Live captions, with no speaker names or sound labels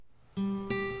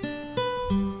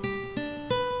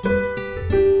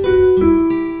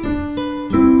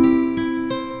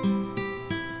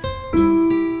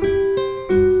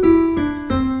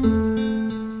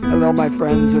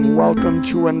welcome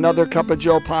to another Cup of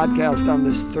Joe podcast on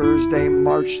this Thursday,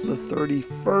 March the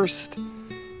 31st.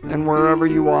 And wherever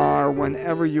you are,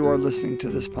 whenever you are listening to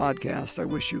this podcast, I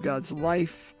wish you God's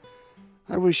life.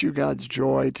 I wish you God's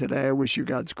joy today. I wish you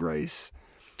God's grace.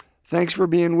 Thanks for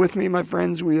being with me, my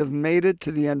friends. We have made it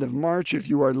to the end of March. If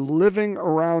you are living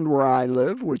around where I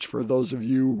live, which for those of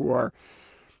you who are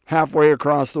halfway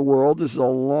across the world, this is a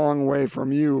long way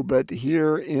from you, but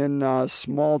here in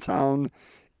small town,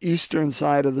 eastern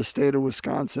side of the state of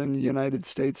Wisconsin, United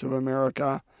States of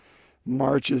America,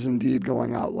 March is indeed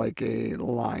going out like a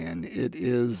lion. It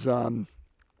is, it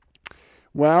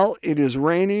is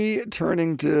rainy,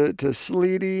 turning to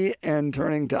sleety, and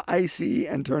turning to icy,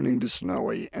 and turning to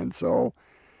snowy. And so,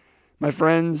 my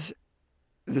friends,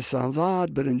 this sounds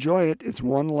odd, but enjoy it. It's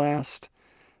one last,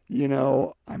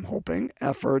 I'm hoping,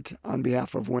 effort on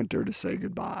behalf of winter to say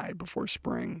goodbye before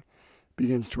spring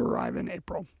begins to arrive in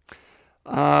April.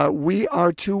 We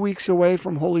are 2 weeks away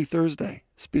from Holy Thursday,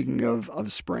 speaking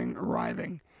of spring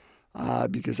arriving,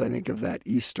 because I think of that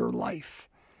Easter life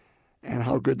and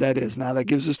how good that is. Now, that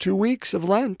gives us 2 weeks of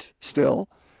Lent still,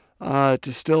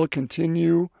 to still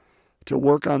continue to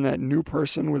work on that new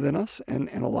person within us and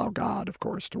allow God, of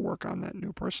course, to work on that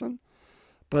new person.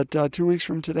 But 2 weeks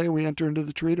from today, we enter into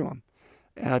the Triduum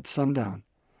at sundown,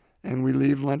 and we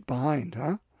leave Lent behind,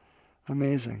 huh?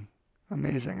 Amazing.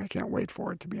 I can't wait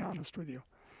for it, to be honest with you.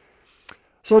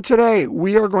 So today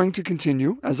we are going to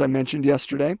continue, as I mentioned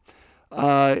yesterday.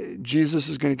 Jesus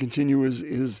is going to continue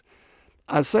his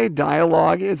I say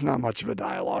dialogue. It's not much of a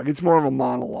dialogue. It's more of a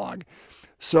monologue.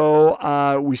 So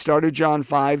we started John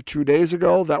 5 2 days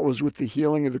ago. That was with the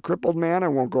healing of the crippled man. I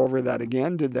won't go over that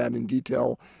again. Did that in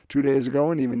detail 2 days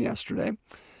ago and even yesterday.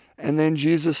 And then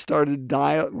Jesus started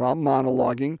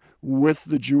monologuing with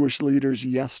the Jewish leaders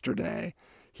yesterday.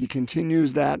 He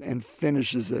continues that and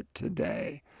finishes it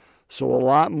today. So a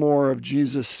lot more of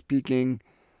Jesus speaking,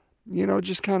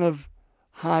 just kind of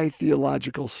high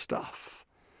theological stuff.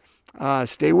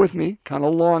 Stay with me, kind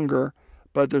of longer,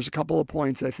 but there's a couple of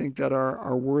points I think that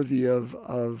are worthy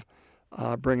of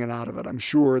bringing out of it. I'm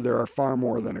sure there are far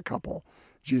more than a couple.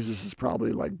 Jesus is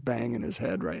probably like banging his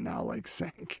head right now, like,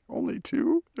 Zank, only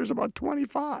 2? There's about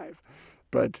 25.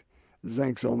 But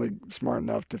Zank's only smart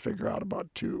enough to figure out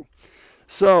about 2.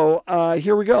 So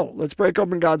here we go. Let's break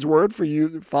open God's Word for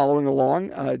you following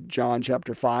along. John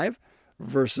chapter 5,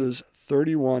 verses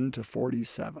 31 to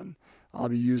 47. I'll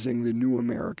be using the New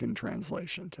American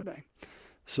Translation today.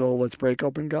 So let's break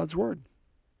open God's Word.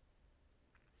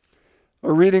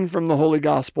 A reading from the Holy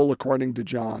Gospel according to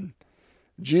John.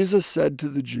 Jesus said to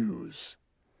the Jews,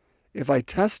 "If I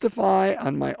testify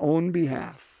on my own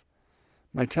behalf,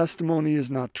 my testimony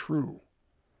is not true.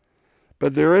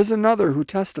 But there is another who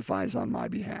testifies on my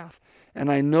behalf,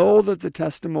 and I know that the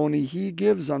testimony he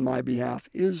gives on my behalf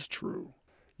is true.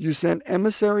 You sent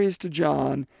emissaries to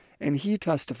John, and he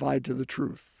testified to the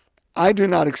truth. I do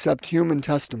not accept human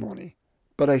testimony,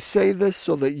 but I say this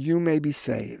so that you may be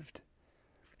saved.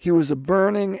 He was a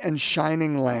burning and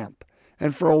shining lamp,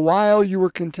 and for a while you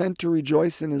were content to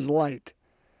rejoice in his light.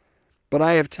 But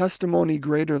I have testimony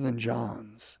greater than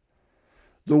John's.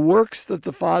 The works that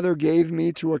the Father gave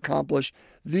me to accomplish,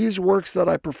 these works that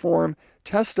I perform,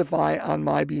 testify on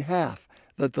my behalf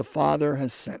that the Father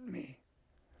has sent me.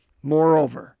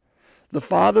 Moreover, the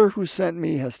Father who sent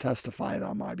me has testified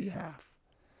on my behalf.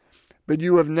 But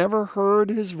you have never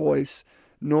heard his voice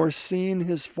nor seen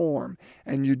his form,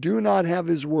 and you do not have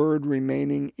his word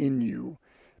remaining in you,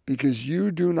 because you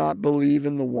do not believe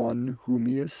in the one whom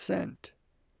he has sent.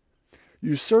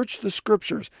 You search the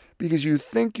Scriptures because you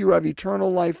think you have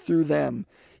eternal life through them.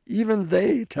 Even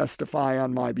they testify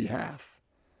on my behalf.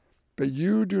 But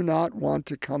you do not want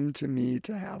to come to me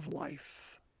to have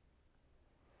life.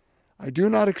 I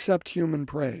do not accept human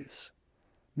praise.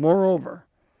 Moreover,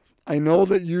 I know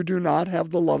that you do not have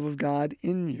the love of God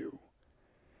in you.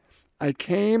 I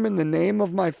came in the name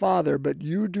of my Father, but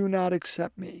you do not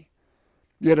accept me.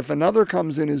 Yet if another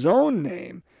comes in his own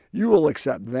name, you will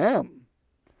accept them.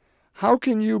 How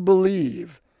can you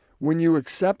believe when you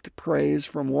accept praise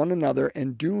from one another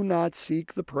and do not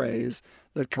seek the praise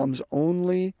that comes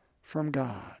only from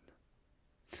God?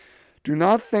 Do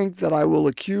not think that I will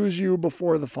accuse you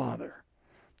before the Father.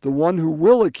 The one who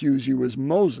will accuse you is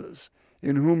Moses,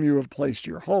 in whom you have placed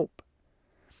your hope.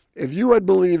 If you had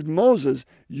believed Moses,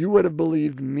 you would have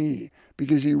believed me,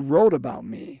 because he wrote about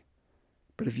me.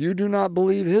 But if you do not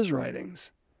believe his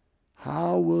writings,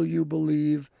 how will you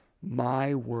believe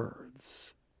my words?"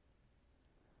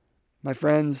 My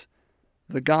friends,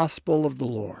 the gospel of the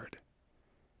Lord.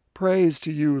 Praise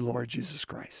to you, Lord Jesus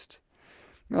Christ.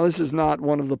 Now, this is not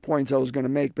one of the points I was going to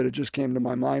make, but it just came to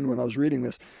my mind when I was reading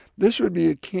this. This would be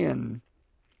akin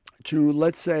to,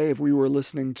 let's say, if we were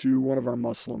listening to one of our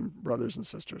Muslim brothers and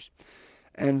sisters,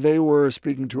 and they were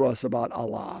speaking to us about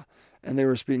Allah, and they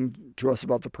were speaking to us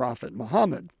about the Prophet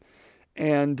Muhammad,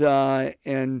 and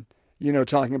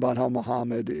talking about how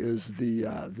Muhammad is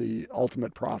the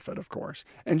ultimate prophet, of course,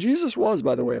 and Jesus was,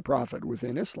 by the way, a prophet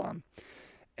within Islam,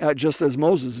 just as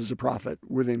Moses is a prophet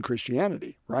within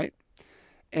Christianity, right?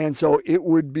 And so it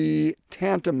would be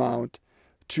tantamount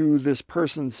to this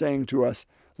person saying to us,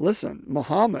 listen,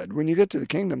 Muhammad, when you get to the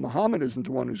kingdom, Muhammad isn't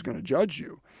the one who's going to judge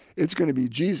you. It's going to be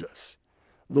Jesus,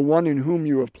 the one in whom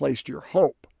you have placed your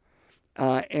hope.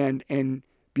 And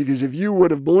because if you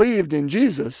would have believed in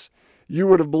Jesus, you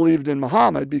would have believed in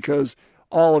Muhammad, because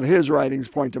all of his writings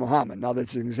point to Muhammad. Now,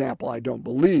 that's an example. I don't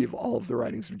believe all of the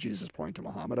writings of Jesus point to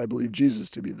Muhammad. I believe Jesus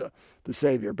to be the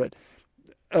Savior. But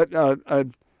a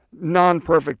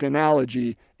non-perfect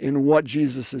analogy in what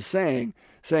Jesus is saying,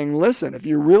 listen, if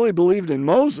you really believed in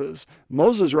Moses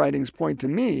writings point to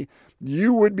me,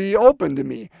 you would be open to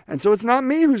me. And so it's not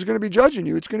me who's going to be judging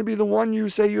you. It's going to be the one you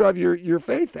say you have your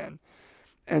faith in.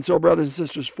 And so, brothers and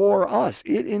sisters, for us,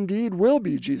 it indeed will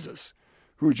be Jesus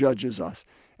who judges us.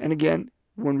 And again,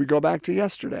 when we go back to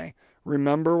yesterday,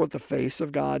 remember what the face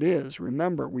of God is.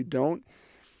 Remember,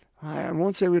 I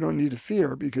won't say we don't need to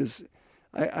fear, because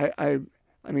I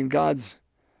mean, God's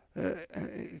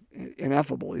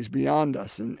ineffable. He's beyond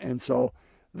us. And so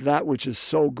that which is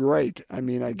so great, I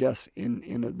mean, I guess in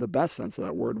the best sense of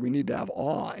that word, we need to have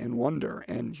awe and wonder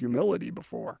and humility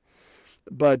before.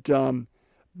 But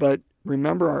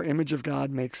remember, our image of God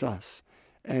makes us.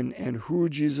 And who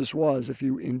Jesus was, if he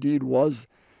indeed was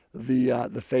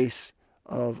the face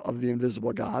of the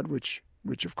invisible God, which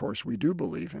of course we do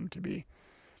believe him to be,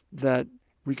 that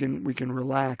we can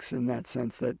relax in that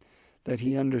sense that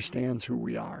he understands who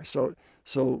we are. So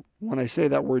when I say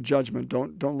that word judgment,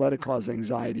 don't let it cause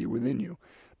anxiety within you,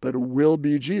 but it will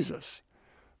be Jesus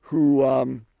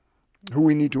who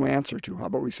we need to answer to. How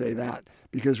about we say that?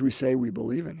 Because we say we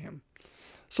believe in him.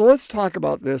 So let's talk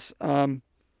about this.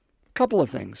 Couple of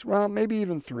things. Well, maybe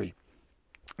even three.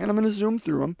 And I'm going to zoom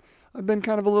through them. I've been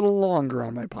kind of a little longer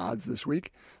on my pods this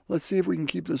week. Let's see if we can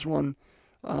keep this one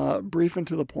brief and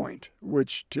to the point,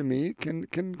 which to me can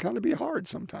kind of be hard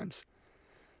sometimes.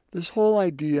 This whole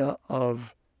idea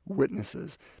of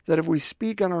witnesses, that if we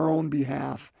speak on our own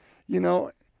behalf,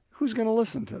 who's going to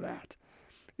listen to that?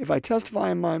 If I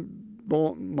testify on my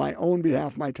own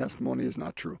behalf, my testimony is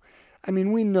not true. I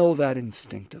mean, we know that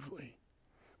instinctively.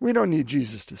 We don't need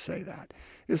Jesus to say that.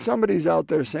 If somebody's out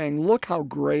there saying, look how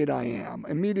great I am,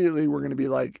 immediately we're going to be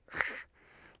like,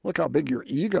 look how big your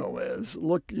ego is.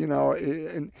 Look,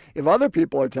 and if other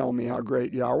people are telling me how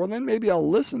great you are, well, then maybe I'll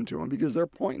listen to them because they're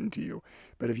pointing to you.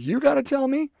 But if you got to tell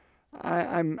me,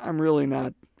 I'm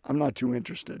not too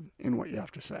interested in what you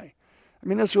have to say. I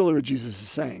mean, that's really what Jesus is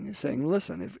saying. He's saying,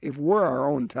 listen, if we're our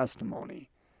own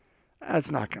testimony, that's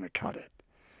not going to cut it.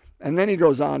 And then he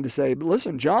goes on to say,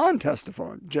 listen, John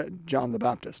testified, John the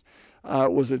Baptist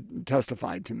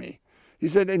testified to me. He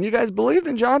said, and you guys believed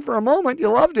in John for a moment, you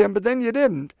loved him, but then you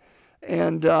didn't.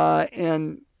 And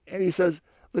he says,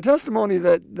 the testimony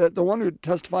that the one who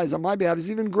testifies on my behalf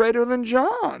is even greater than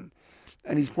John.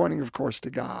 And he's pointing, of course, to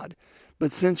God.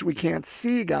 But since we can't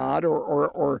see God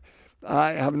or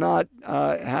have not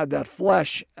had that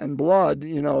flesh and blood,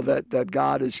 that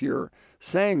God is here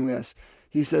saying this,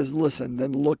 he says, listen,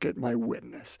 then look at my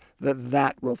witness,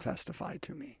 that will testify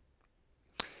to me.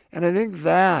 And I think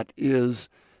that is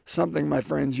something, my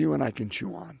friends, you and I can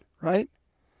chew on, right?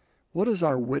 What does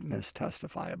our witness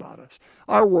testify about us?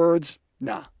 Our words, we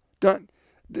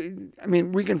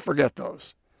can forget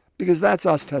those, because that's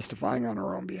us testifying on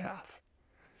our own behalf.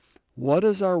 What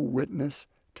does our witness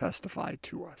testify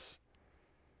to us?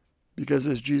 Because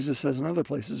as Jesus says in other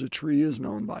places, a tree is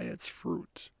known by its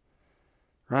fruit,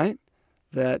 right?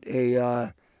 That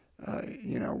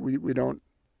we don't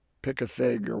pick a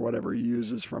fig or whatever he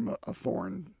uses from a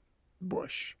thorn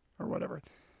bush or whatever.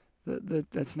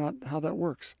 That's not how that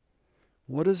works.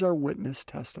 What does our witness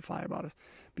testify about us?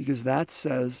 Because that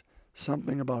says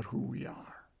something about who we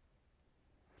are.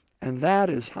 And that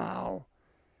is how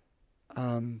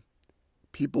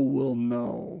people will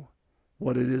know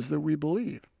what it is that we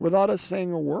believe without us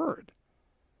saying a word.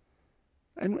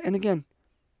 And again,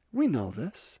 we know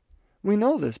this. We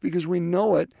know this because we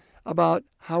know it about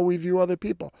how we view other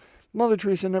people. Mother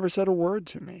Teresa never said a word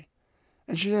to me,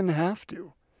 and she didn't have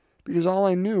to, because all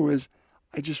I knew is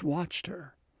I just watched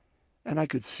her, and I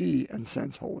could see and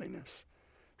sense holiness,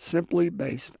 simply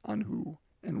based on who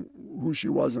she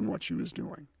was and what she was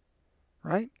doing,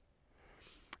 right?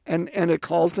 And it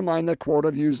calls to mind that quote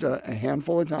I've used a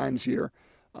handful of times here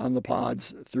on the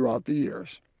pods throughout the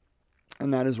years.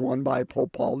 And that is one by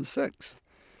Pope Paul VI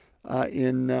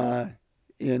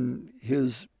in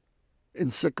his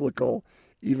encyclical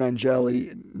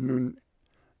Evangelii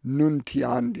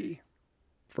Nuntiandi.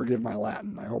 Forgive my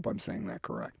Latin. I hope I'm saying that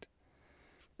correct.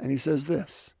 And he says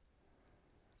this: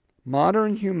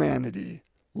 modern humanity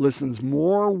listens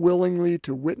more willingly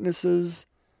to witnesses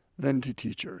than to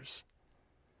teachers.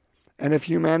 And if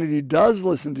humanity does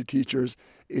listen to teachers,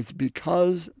 it's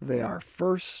because they are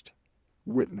first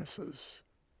witnesses.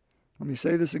 Let me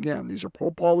say this again. These are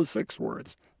Pope Paul VI's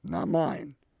words, not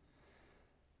mine.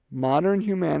 Modern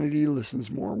humanity listens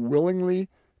more willingly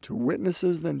to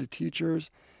witnesses than to teachers.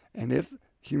 And if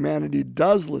humanity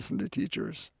does listen to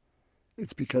teachers,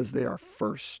 it's because they are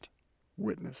first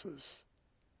witnesses.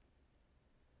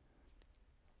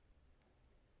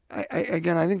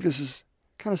 Again, I think this is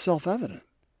kind of self-evident.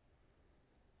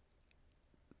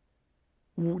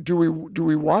 Do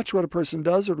we watch what a person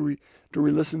does, or do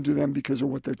we listen to them because of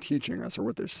what they're teaching us or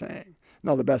what they're saying?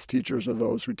 Now, the best teachers are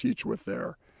those who teach with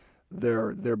their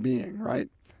being, right?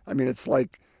 I mean, it's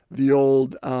like the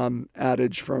old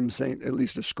adage from at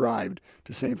least ascribed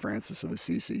to St. Francis of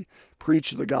Assisi: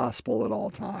 preach the gospel at all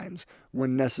times,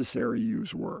 when necessary,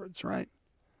 use words, right?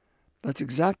 That's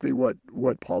exactly what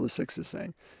Paul VI is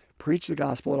saying. Preach the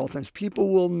gospel at all times.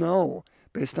 People will know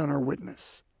based on our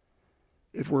witness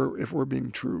if we're being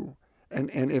true and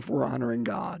if we're honoring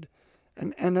God.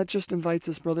 And that just invites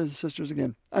us, brothers and sisters,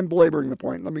 again, I'm belaboring the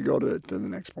point. Let me go to the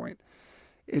next point.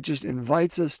 It just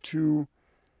invites us to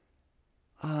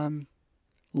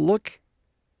look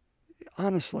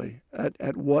honestly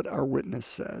at what our witness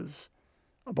says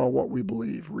about what we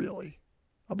believe really.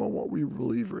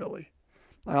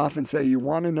 I often say, you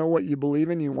want to know what you believe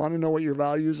in, you want to know what your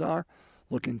values are,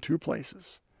 look in two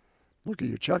places. Look at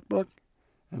your checkbook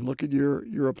and look at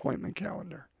your appointment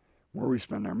calendar, where we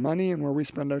spend our money and where we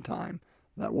spend our time.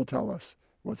 That will tell us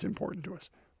what's important to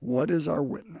us. What is our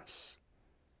witness?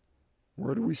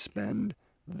 Where do we spend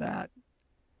that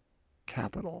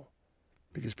capital?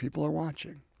 Because people are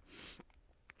watching.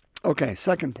 Okay,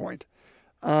 second point.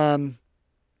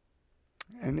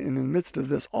 And in the midst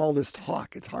of all this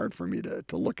talk, it's hard for me to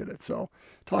look at it. So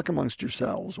talk amongst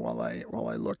yourselves while I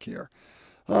look here.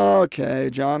 Okay,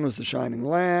 John was the shining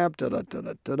lamp.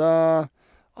 Da-da-da-da-da-da.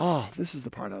 Oh, this is the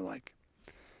part I like.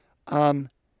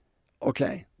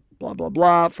 Okay, blah, blah,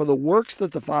 blah. For the works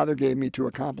that the Father gave me to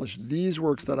accomplish, these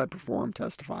works that I perform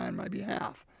testify on my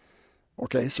behalf.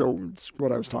 Okay, so it's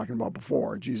what I was talking about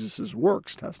before. Jesus'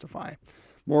 works testify.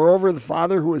 Moreover, the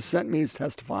Father who has sent me has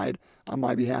testified on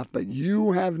my behalf, but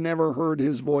you have never heard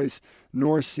his voice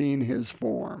nor seen his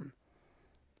form.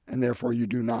 And therefore you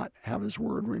do not have his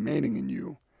word remaining in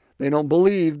you. They don't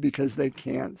believe because they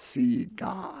can't see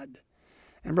God.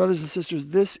 And brothers and sisters,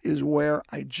 this is where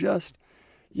I just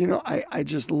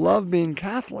love being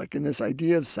Catholic in this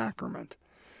idea of sacrament.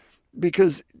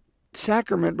 Because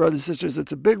sacrament, brothers and sisters,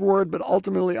 it's a big word, but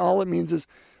ultimately all it means is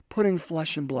putting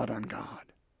flesh and blood on God.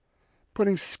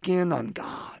 Putting skin on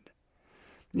God.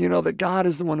 That God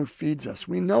is the one who feeds us.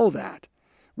 We know that.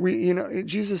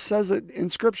 Jesus says it in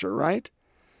Scripture, right?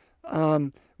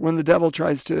 When the devil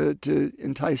tries to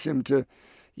entice him to,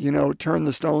 turn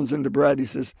the stones into bread, he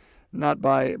says, not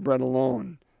by bread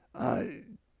alone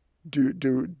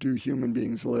do human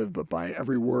beings live, but by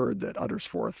every word that utters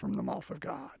forth from the mouth of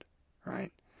God,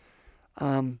 right?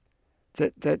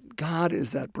 That God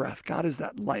is that breath. God is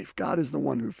that life. God is the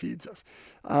one who feeds us.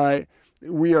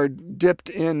 We are dipped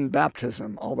in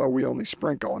baptism, although we only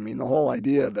sprinkle. I mean, the whole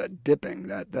idea that dipping,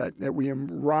 that we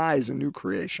rise a new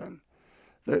creation,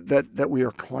 that we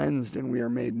are cleansed and we are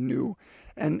made new.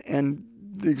 And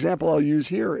the example I'll use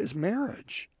here is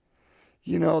marriage.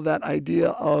 That idea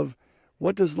of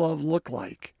what does love look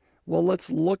like? Well, let's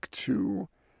look to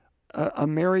a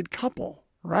married couple,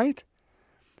 right?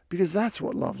 Because that's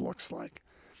what love looks like.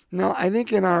 Now, I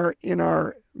think in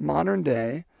our modern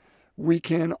day, we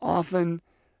can often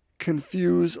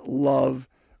confuse love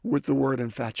with the word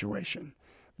infatuation.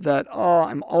 That,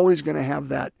 I'm always going to have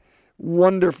that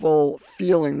wonderful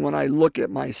feeling when I look at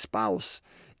my spouse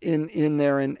in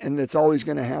there, and it's always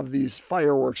going to have these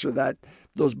fireworks or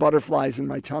those butterflies in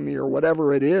my tummy or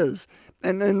whatever it is.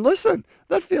 And listen,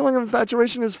 that feeling of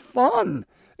infatuation is fun.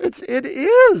 It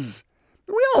is.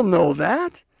 We all know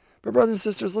that. But brothers and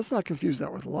sisters, let's not confuse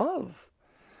that with love.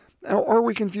 Or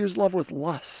we confuse love with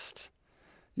lust,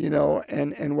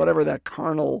 and whatever that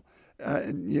carnal,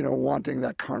 wanting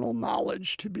that carnal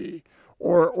knowledge to be.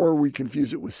 Or we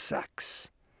confuse it with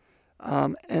sex.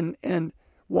 And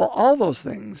while all those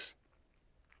things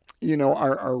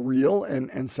are real,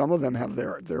 and some of them have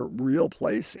their real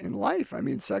place in life. I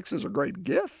mean, sex is a great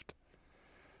gift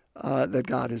that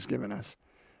God has given us.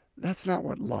 That's not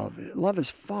what love is. Love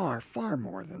is far, far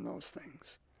more than those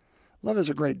things. Love has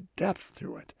a great depth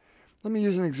to it. Let me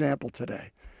use an example today.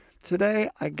 Today,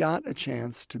 I got a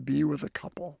chance to be with a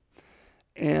couple,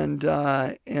 and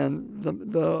the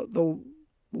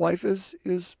wife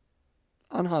is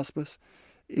on hospice,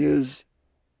 is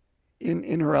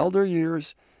in her elder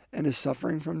years, and is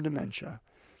suffering from dementia,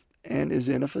 and is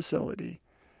in a facility.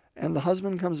 And the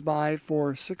husband comes by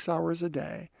for 6 hours a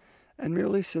day, and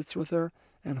merely sits with her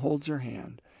and holds her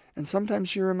hand. And sometimes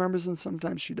she remembers, and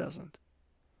sometimes she doesn't.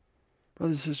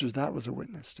 Brothers and sisters, that was a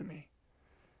witness to me.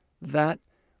 That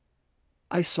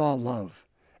I saw love,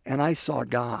 and I saw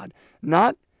God.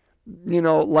 Not,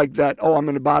 like that, oh, I'm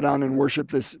going to bow down and worship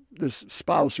this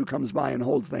spouse who comes by and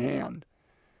holds the hand.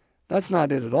 That's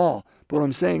not it at all. But what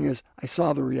I'm saying is I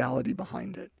saw the reality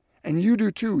behind it. And you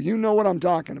do too. You know what I'm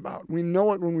talking about. We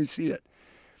know it when we see it.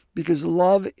 Because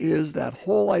love is that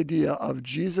whole idea of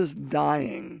Jesus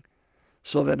dying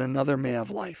so that another may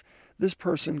have life. This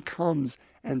person comes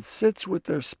and sits with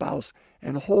their spouse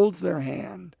and holds their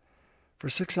hand for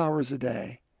 6 hours a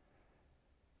day.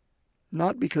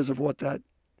 Not because of what that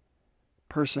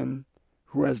person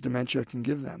who has dementia can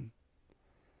give them,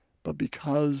 but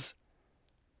because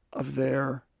of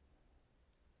their,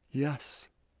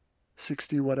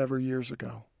 60 whatever years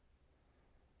ago.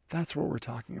 That's what we're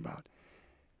talking about.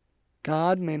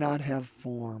 God may not have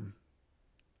form,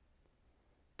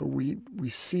 but we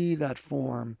see that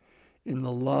form in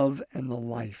the love and the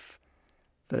life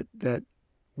that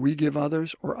we give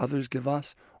others or others give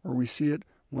us, or we see it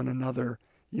when another,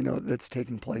 that's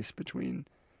taking place between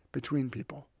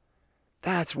people.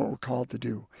 That's what we're called to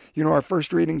do. Our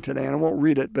first reading today, and I won't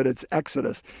read it, but it's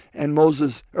Exodus. And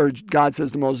God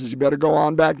says to Moses, you better go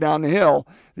on back down the hill.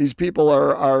 These people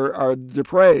are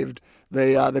depraved.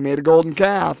 They made a golden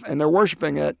calf, and they're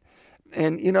worshiping it.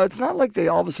 And, it's not like they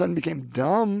all of a sudden became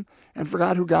dumb and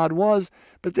forgot who God was,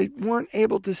 but they weren't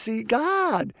able to see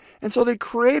God. And so they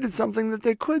created something that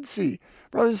they could see.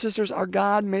 Brothers and sisters, our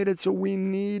God made it so we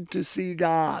need to see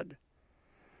God.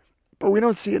 But we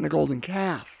don't see it in a golden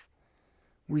calf.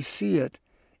 We see it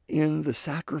in the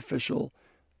sacrificial,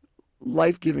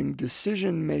 life-giving,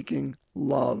 decision-making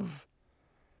love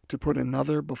to put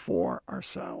another before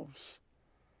ourselves.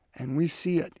 And we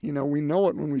see it. We know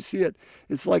it when we see it.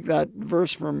 It's like that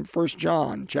verse from 1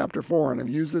 John chapter 4, and I've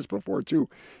used this before too.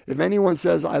 If anyone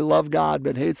says, I love God,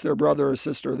 but hates their brother or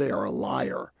sister, they are a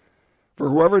liar. For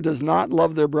whoever does not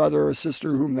love their brother or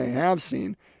sister whom they have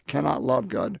seen cannot love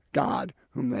God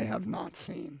whom they have not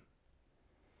seen.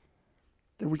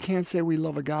 That we can't say we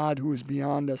love a God who is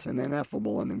beyond us and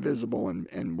ineffable and invisible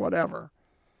and whatever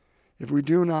if we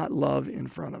do not love in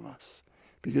front of us.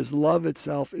 Because love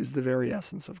itself is the very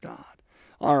essence of God.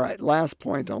 All right, last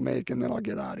point I'll make, and then I'll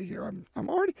get out of here. I'm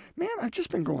already, I've just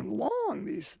been going long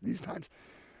these times.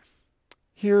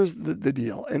 Here's the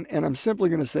deal, and I'm simply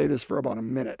going to say this for about a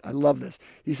minute. I love this.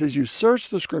 He says, you search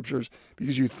the scriptures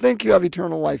because you think you have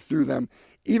eternal life through them.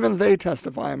 Even they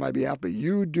testify on my behalf, but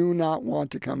you do not want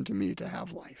to come to me to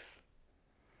have life.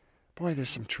 Boy,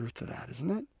 there's some truth to that, isn't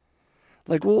it?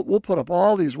 Like we'll put up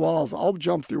all these walls. I'll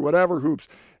jump through whatever hoops.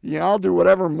 I'll do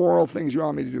whatever moral things you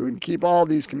want me to do and keep all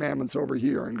these commandments over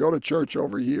here and go to church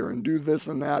over here and do this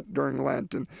and that during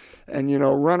Lent and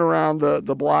run around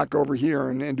the block over here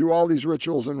and do all these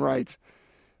rituals and rites.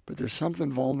 But there's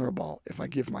something vulnerable if I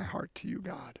give my heart to you,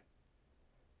 God.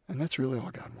 And that's really all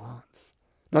God wants.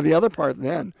 Now, the other part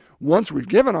then, once we've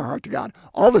given our heart to God,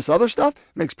 all this other stuff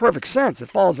makes perfect sense. It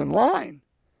falls in line.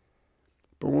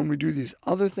 But when we do these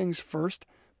other things first,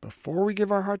 before we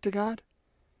give our heart to God,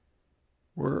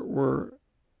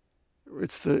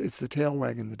 it's the tail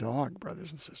wagging the dog, brothers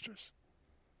and sisters.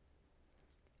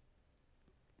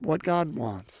 What God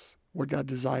wants, what God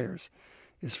desires,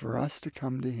 is for us to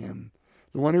come to Him,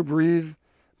 the one who breathes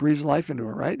life into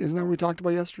it, right? Isn't that what we talked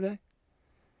about yesterday?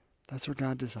 That's what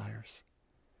God desires.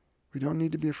 We don't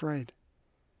need to be afraid.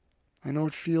 I know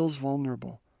it feels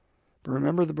vulnerable, but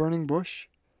remember the burning bush?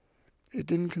 It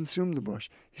didn't consume the bush.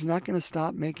 He's not going to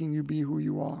stop making you be who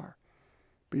you are,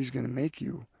 but He's going to make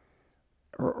you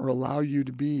or allow you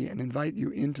to be and invite you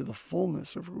into the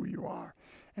fullness of who you are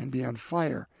and be on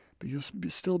fire, but you'll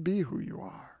still be who you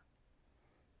are.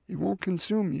 It won't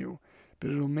consume you, but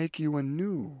it'll make you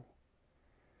anew.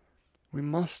 We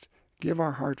must give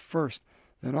our heart first,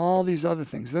 then all these other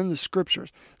things, then the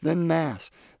scriptures, then Mass,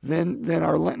 then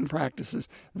our Lenten practices,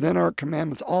 then our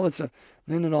commandments, all that stuff.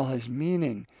 Then it all has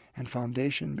meaning and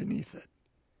foundation beneath it.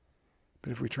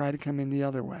 But if we try to come in the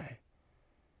other way,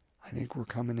 I think we're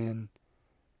coming in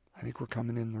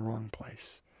the wrong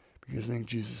place, because I think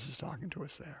Jesus is talking to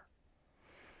us there.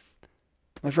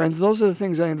 My friends, those are the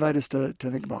things I invite us to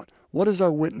think about. What does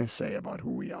our witness say about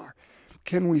who we are?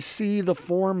 Can we see the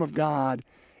form of God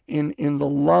in the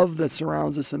love that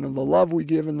surrounds us, and in the love we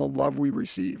give and the love we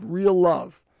receive? Real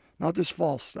love, not this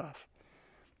false stuff.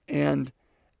 And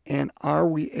are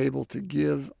we able to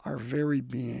give our very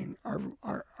being,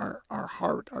 our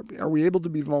heart, are we able to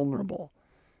be vulnerable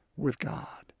with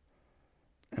God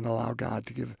and allow God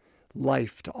to give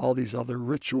life to all these other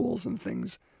rituals and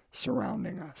things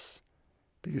surrounding us?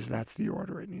 Because that's the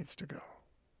order it needs to go.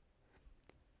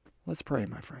 Let's pray,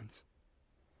 my friends.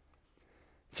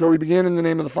 So we begin in the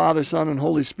name of the Father, Son, and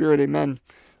Holy Spirit. Amen.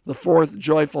 The fourth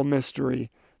joyful mystery,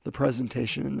 the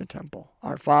presentation in the temple.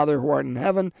 Our Father, who art in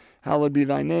heaven, hallowed be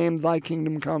thy name. Thy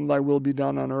kingdom come, thy will be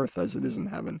done on earth as it is in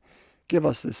heaven. Give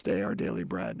us this day our daily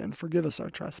bread, and forgive us our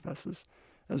trespasses,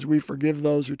 as we forgive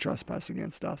those who trespass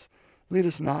against us. Lead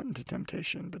us not into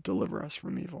temptation, but deliver us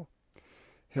from evil.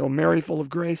 Hail Mary, full of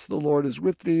grace, the Lord is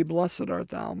with thee. Blessed art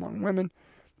thou among women.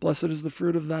 Blessed is the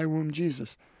fruit of thy womb,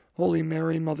 Jesus. Holy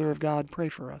Mary, Mother of God, pray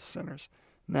for us sinners,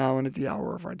 now and at the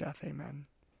hour of our death. Amen.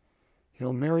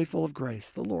 Hail Mary, full of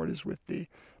grace, the Lord is with thee.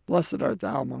 Blessed art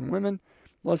thou among women.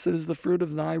 Blessed is the fruit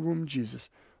of thy womb, Jesus.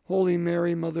 Holy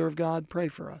Mary, Mother of God, pray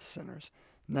for us sinners,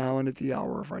 now and at the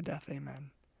hour of our death.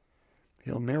 Amen.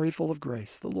 Hail Mary, full of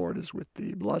grace, the Lord is with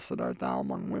thee. Blessed art thou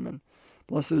among women.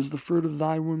 Blessed is the fruit of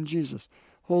thy womb, Jesus.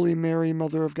 Holy Mary,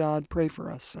 Mother of God, pray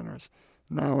for us sinners,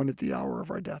 now and at the hour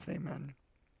of our death. Amen.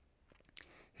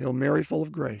 Hail Mary, full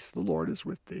of grace, the Lord is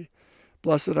with thee.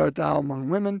 Blessed art thou among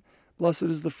women. Blessed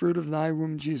is the fruit of thy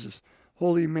womb, Jesus.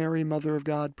 Holy Mary, Mother of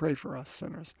God, pray for us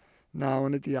sinners, now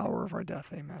and at the hour of our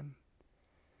death. Amen.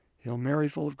 Hail Mary,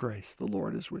 full of grace, the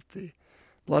Lord is with thee.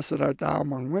 Blessed art thou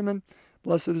among women.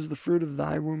 Blessed is the fruit of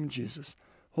thy womb, Jesus.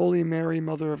 Holy Mary,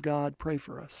 Mother of God, pray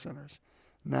for us sinners,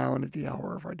 now and at the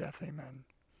hour of our death. Amen.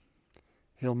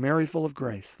 Hail Mary, full of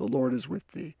grace, the Lord is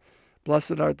with thee.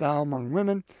 Blessed art thou among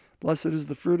women. Blessed is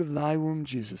the fruit of thy womb,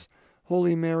 Jesus.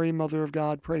 Holy Mary, Mother of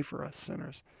God, pray for us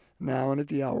sinners, now and at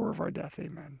the hour of our death.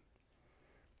 Amen.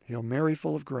 Hail Mary,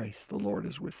 full of grace, the Lord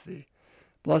is with thee.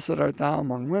 Blessed art thou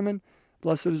among women.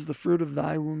 Blessed is the fruit of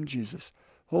thy womb, Jesus.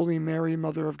 Holy Mary,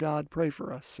 Mother of God, pray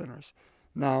for us sinners,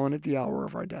 now and at the hour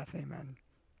of our death. Amen.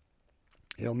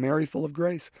 Hail Mary, full of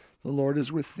grace, the Lord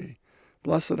is with thee.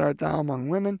 Blessed art thou among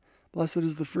women. Blessed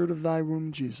is the fruit of thy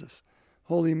womb, Jesus.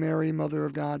 Holy Mary, Mother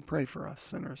of God, pray for us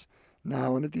sinners,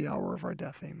 now and at the hour of our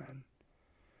death. Amen.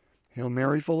 Hail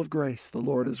Mary, full of grace, the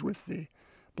Lord is with thee.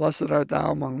 Blessed art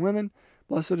thou among women.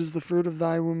 Blessed is the fruit of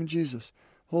thy womb, Jesus.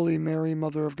 Holy Mary,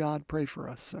 Mother of God, pray for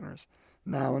us sinners,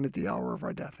 now and at the hour of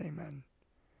our death. Amen.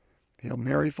 Hail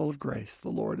Mary, full of grace, the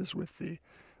Lord is with thee.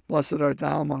 Blessed art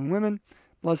thou among women.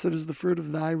 Blessed is the fruit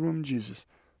of thy womb, Jesus.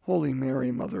 Holy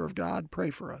Mary, Mother of God, pray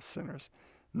for us sinners,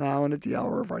 now and at the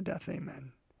hour of our death.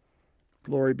 Amen.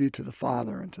 Glory be to the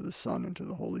Father, and to the Son, and to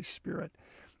the Holy Spirit,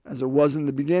 as it was in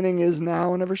the beginning, is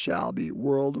now, and ever shall be,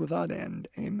 world without end.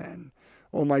 Amen.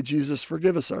 O my Jesus,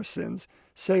 forgive us our sins,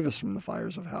 save us from the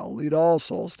fires of hell, lead all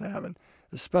souls to heaven,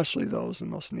 especially those in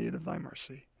most need of thy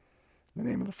mercy. In the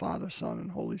name of the Father, Son,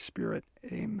 and Holy Spirit.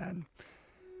 Amen.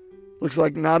 Looks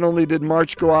like not only did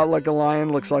March go out like a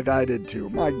lion, looks like I did too.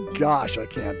 My gosh, I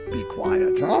can't be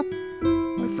quiet, huh?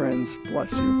 My friends,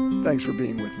 bless you. Thanks for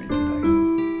being with me today.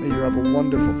 May you have a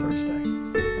wonderful Thursday,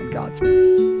 and God's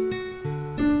peace.